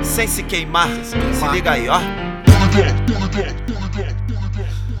 sem se queimar. Se liga aí, ó.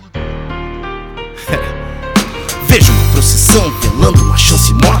 Vejo uma procissão velando uma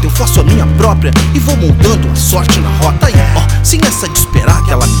chance morta. Eu faço a minha própria e vou moldando a sorte na rota. E ó, sem essa de esperar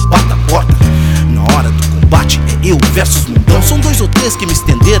que ela me bata a porta. Na hora do combate é eu versus mundão. São 2 ou 3 que me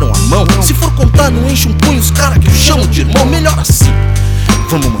estenderam a mão. Se for contar não enche um punho os cara que eu chamo de irmão. Melhor assim,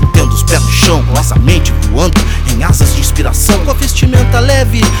 vamos mantendo os pés no chão, nossa mente voando em asas de inspiração. Com a vestimenta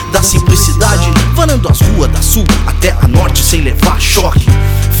leve da simplicidade, varando as ruas da sul até a norte sem levar choque.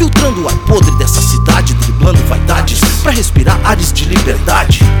 Filtrando o ar podre dessa cidade, driblando vaidades pra respirar ares de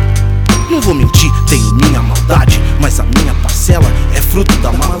liberdade. Não vou mentir, tenho minha maldade, mas a minha parcela é fruto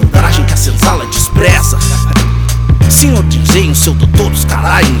da malandragem que a senzala despreza. Sim, eu trinzei um seu doutor dos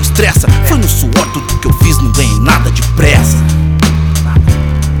caralho, não estressa. Foi no suor tudo que eu fiz, não ganhei nada depressa.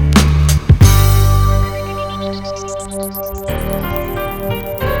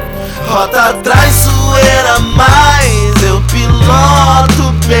 Rota traiçoeira, mas eu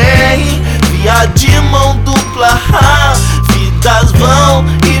piloto bem. Via de mão dupla, vidas vão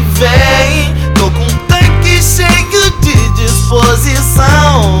e vêm. Tô com um tanque cheio de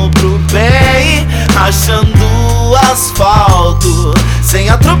disposição pro bem, rachando o asfalto sem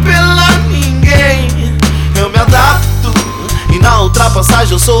atropelar ninguém. Eu me adapto e na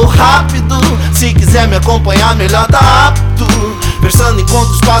ultrapassagem eu sou rápido. Se quiser me acompanhar, melhor tá apto. Versando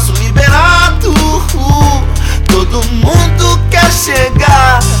enquanto espaço liberado. Todo mundo quer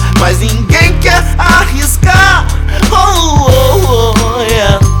chegar, mas ninguém quer arriscar. Oh, oh, oh,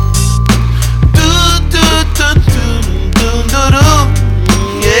 yeah.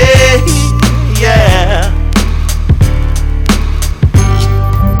 Yeah, yeah.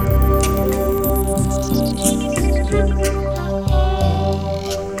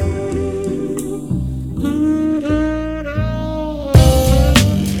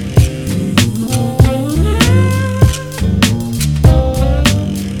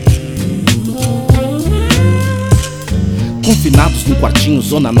 Confinados num quartinho,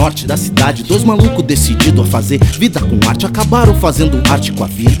 zona norte da cidade. 2 malucos decididos a fazer vida com arte. Acabaram fazendo arte com a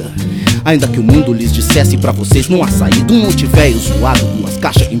vida. Ainda que o mundo lhes dissesse pra vocês não há saída. Um multivéio zoado, 2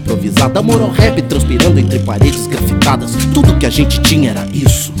 caixas improvisadas. Amor ao rap transpirando entre paredes grafitadas. Tudo que a gente tinha era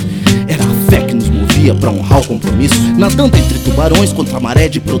isso. Era a fé que nos movia dia pra honrar o compromisso. Nadando entre tubarões contra a maré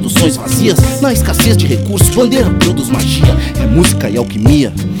de produções vazias. Na escassez de recursos, bandeira produz magia. É música e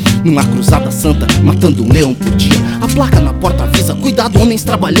alquimia. Numa cruzada santa, matando um leão por dia. A placa na porta avisa, cuidado, homens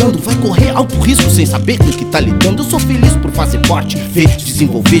trabalhando. Vai correr alto risco sem saber com o que tá lidando. Eu sou feliz por fazer parte, ver,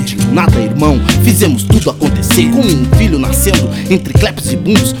 desenvolver de nada, irmão. Fizemos tudo acontecer, com um filho nascendo entre claps e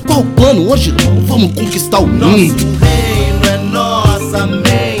booms. Qual o plano hoje, irmão? Vamos conquistar o mundo. Nosso reino é nossa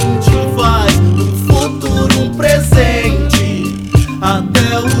mente, faz do futuro um presente.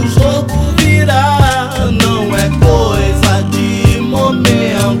 Até o jogo virar, não é coisa de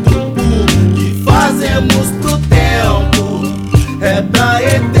momento. O que fazemos pro tempo é pra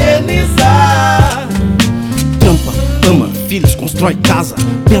eternizar. Trampa, ama, filhos, constrói casa.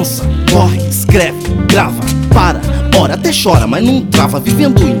 Pensa, corre, escreve, grava, para, ora, até chora, mas não trava.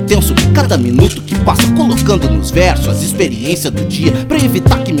 Vivendo intenso, cada minuto que passa, colocando nos versos as experiências do dia, pra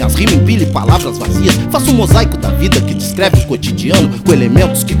evitar que minhas rimas empilhem palavras vazias. Faço um mosaico da vida que descreve o cotidiano, com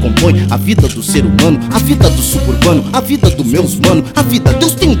elementos que compõem a vida do ser humano, a vida do suburbano, a vida do meus mano, a vida,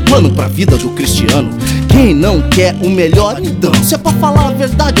 Deus tem um plano pra vida do Cristiano. Quem não quer o melhor, então, se é pra falar a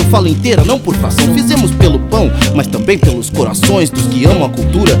verdade eu falo inteira, não por fração. Fizemos pelo pão, mas também pelos corações dos que amam a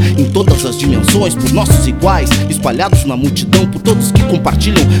cultura em todas as dimensões, por nossos iguais, espalhados na multidão, por todos que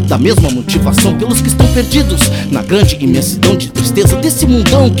compartilham da mesma motivação, pelos que estão perdidos na grande imensidão de tristeza desse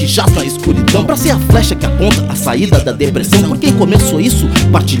mundão que jaz na escuridão, pra ser a flecha que aponta a saída da depressão. Por quem começou isso,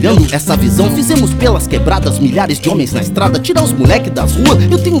 partilhando essa visão. Fizemos pelas quebradas, milhares de homens na estrada, tirar os moleques das ruas.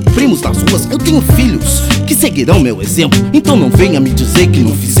 Eu tenho primos nas ruas, eu tenho filhos que seguirão meu exemplo. Então não venha me dizer que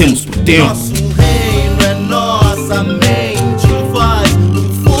não fizemos por tempo. Nosso reino é nossa mente, faz do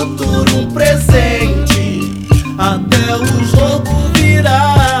futuro um presente. Até o jogo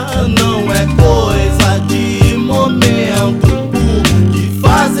virar, não é coisa de momento. O que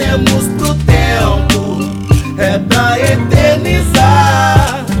fazemos pro tempo é pra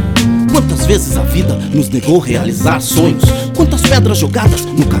eternizar. Quantas vezes a vida nos negou realizar sonhos? Quantas pedras jogadas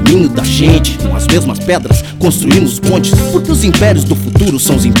no caminho da gente? Com as mesmas pedras construímos pontes, porque os impérios do futuro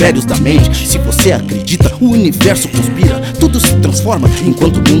são os impérios da mente. Se você acredita, o universo conspira, tudo se transforma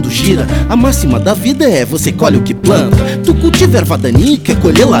enquanto o mundo gira. A máxima da vida é você colhe o que planta. Tu cultiva erva danica,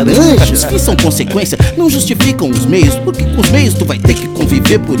 colher laranja. Os fins são consequência, não justificam os meios, porque com os meios tu vai ter que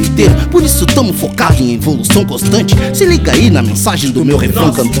conviver por inteiro. Por isso tamo focado em evolução constante. Se liga aí na mensagem do meu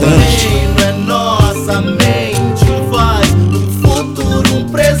refrão cantante. Reino é nossa mente, faz do futuro um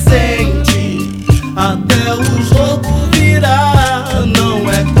presente. Até o jogo virar, não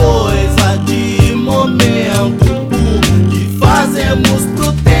é coisa de momento. O que fazemos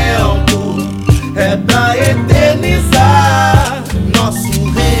pro tempo é pra eternizar. Nosso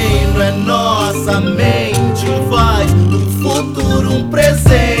reino é nossa mente, faz do futuro um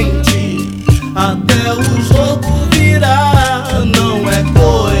presente. Até o jogo virar, não é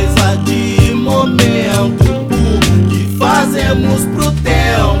coisa de momento. O que fazemos pro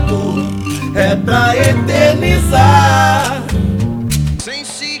tempo é pra eternizar. Sem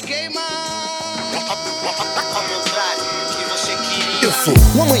se queimar. Ao contrário que você queria. Eu sou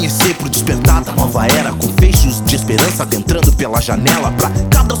o amanhecer pro despertar da nova era, com feixes de esperança adentrando pela janela. Pra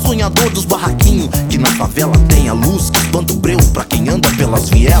cada sonhador dos barraquinhos que na favela tem a luz que espanta o breu pra quem anda pelas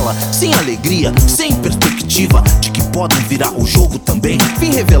vielas. Sem alegria, sem perspectiva de que podem virar o jogo também.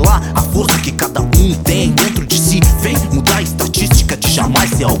 Vim revelar a força que cada um tem dentro de si. Vem mudar a estatística de jamais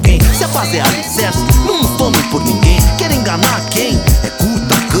ser alguém. Se a base é alicerce, não nos tomem por ninguém. Quer enganar quem? É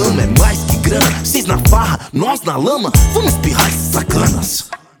curta cama, é mais que grana. Vocês na farra, nós na lama. Vamos espirrar esses sacanas.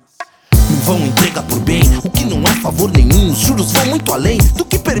 Não vão entregar por bem o que não é favor nenhum. Os juros vão muito além do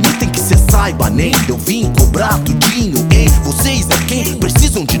que permitem que cê saiba. Nem eu vim cobrar tudinho, hein? Vocês é quem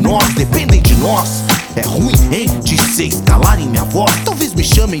precisam de nós, dependem de nós. É ruim, hein? De vocês calarem minha voz. Talvez me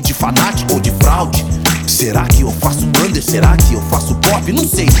chamem de fanático ou de fraude. Será que eu faço under? Será que eu faço pop? Não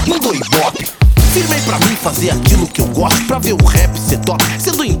sei, não dou ibope. Firmei pra mim fazer aquilo que eu gosto, pra ver o rap ser top,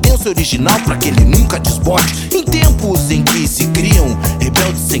 sendo intenso e original pra que ele nunca desbote. Em tempos em que se criam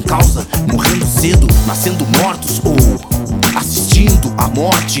rebeldes sem causa, morrendo cedo, nascendo mortos ou assistindo a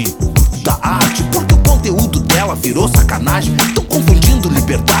morte da arte, porque o conteúdo dela virou sacanagem. Tão confundindo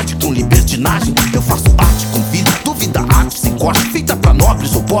liberdade com libertinagem. Eu faço arte com vida, duvida arte sem corte, feita pra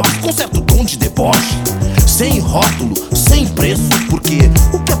nobres ou pobres com certo tom de deboche. Sem rótulo, sem preço, porque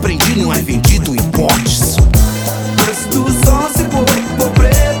o que aprendi não é vendido em potes. Antes do sol se pôr, vou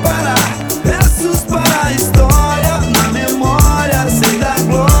preparar versos para a história, na memória, sem dar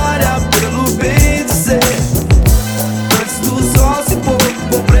glória pelo bem dizer. Antes do sol se pôr,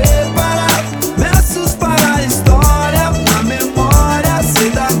 vou preparar versos para a história, na memória, sem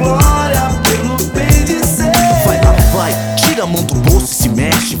dar glória pelo bem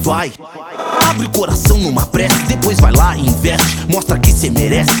mexe, vai. Abre o coração numa prece, depois vai lá e investe. Mostra que cê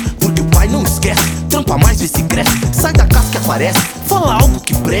merece, porque o pai não esquece. Trampa mais, vê se cresce, sai da casa que aparece. Fala algo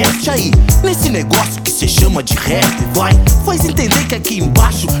que preste aí, nesse negócio que cê chama de rap, vai. Faz entender que aqui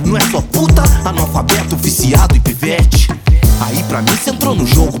embaixo não é só puta, analfabeto, viciado e pivete. Aí pra mim cê entrou no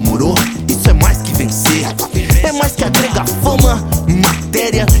jogo, moro? Isso é mais que vencer. É mais que agrega fama,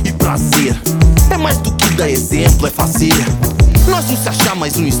 matéria e prazer. É mais do que dar exemplo, é fazer. Nós não se achar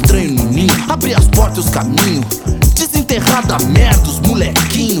mais um estranho no ninho. Abrir as portas e os caminhos. Desenterrar da merda os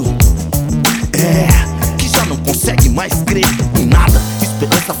molequinhos. Que já não consegue mais crer em nada.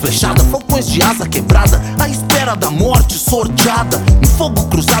 Esperança flechada, falcões de asa quebrada. À espera da morte sorteada. Um fogo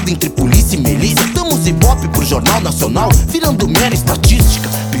cruzado entre polícia e milícia. Damos ibope pro Jornal Nacional, virando mera estatística.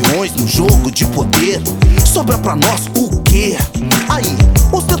 Peões no jogo de poder. Sobra pra nós o quê? Aí,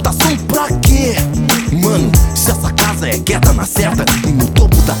 ostentação pra quê? Mano, se essa casa é quieta na certa e no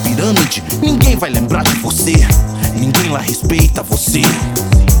topo da pirâmide, ninguém vai lembrar de você. Ninguém lá respeita você.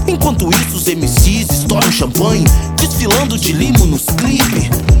 Enquanto isso os MCs estouram champanhe, desfilando de limo nos clipes,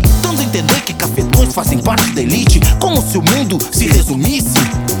 dando a entender que cafetões fazem parte da elite, como se o mundo se resumisse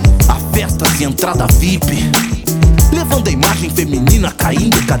a festas e entrada VIP. Levando a imagem feminina cair em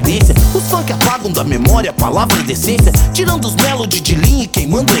decadência. Os funk apagam da memória a palavra decência, tirando os melody de linha e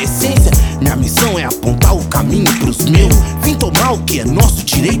queimando a essência. Minha missão é apontar o caminho pros meus. Vim tomar o que é nosso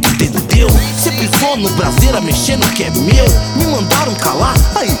direito, entendeu? Cê pisou no braseira mexendo o que é meu. Me mandaram calar,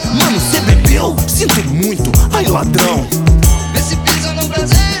 aí mano cê bebeu. Sinto muito, ai ladrão. Esse pisa no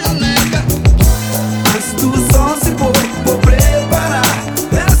braseiro, nega. Antes do som se pôr, vou preparar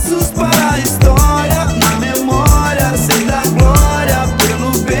versos para a história. Na memória, sem dar glória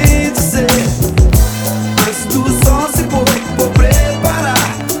pelo bem de ser. Antes do som se pôr, vou preparar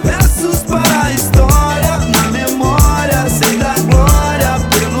versos para a história. Na memória, sem dar glória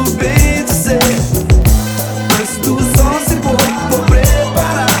pelo bem de ser. Antes do som se pôr, vou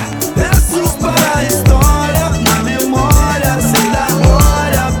preparar versos para a história. Na memória, sem dar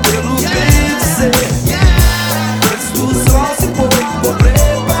glória pelo bem de ser. Antes do som se pôr, vou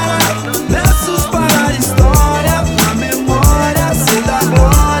preparar versos para a história. Na memória, sem dar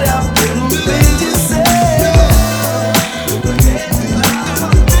glória pelo bem de ser.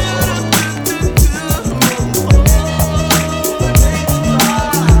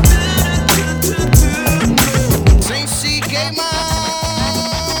 Sem se queimar.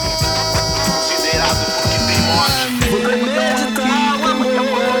 Considerado porque tem morte. Vou premeditar o amor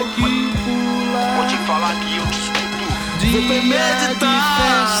que pula. Vou te falar que eu te escuto. Vou premeditar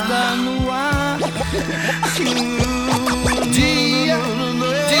festa no ar. Dia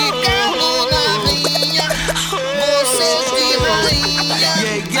de carro na linha, você de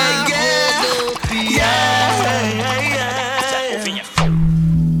rainha.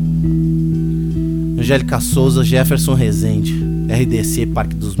 Angélica Souza, Jefferson Rezende, RDC,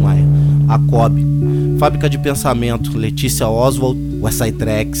 Parque dos Maia, Acob, Fábrica de Pensamento, Letícia Oswald, Westside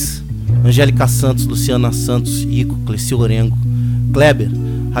Tracks, Angélica Santos, Luciana Santos, Ico, Cleci Orengo, Kleber,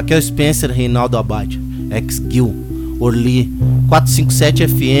 Raquel Spencer, Reinaldo Abad, Ex-Gil, Orli, 457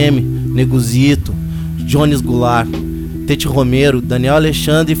 FM, Neguzito, Jones Goulart, Tete Romero, Daniel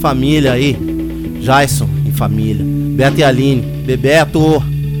Alexandre e família aí, Jason e família, Beto e Aline, Bebeto,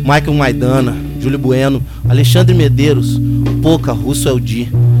 Michael Maidana, Júlio Bueno, Alexandre Medeiros, Poca, Russo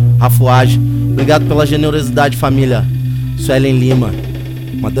Eldi, Rafuage, obrigado pela generosidade, família. Suelen Lima,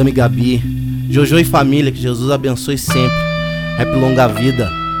 Madame Gabi, Jojo e família, que Jesus abençoe sempre. Rap longa vida,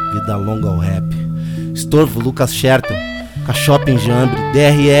 vida longa ao rap. Estorvo, Lucas Sherton, Cachopin Jambre,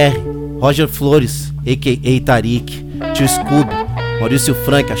 DRR, Roger Flores, a.k.a. Tarik, Tio Scooby, Maurício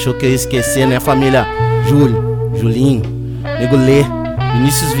Frank, achou que eu ia esquecer, né, família? Júlio, Julinho, Nego Lê,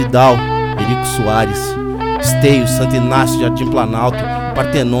 Vinícius Vidal, Erico Soares, Esteio, Santo Inácio, Jardim Planalto,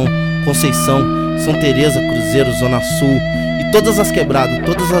 Partenon, Conceição, São Teresa, Cruzeiro, Zona Sul e todas as quebradas,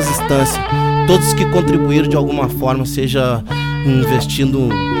 todas as instâncias, todos que contribuíram de alguma forma, seja investindo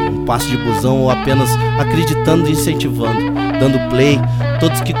um passe de busão ou apenas acreditando e incentivando, dando play,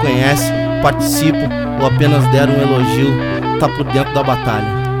 todos que conhecem, participam ou apenas deram um elogio, tá por dentro da batalha.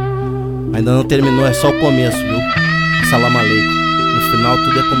 Ainda não terminou, é só o começo, viu? Salam aleikum. No final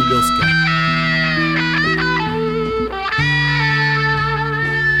tudo é como Deus quer.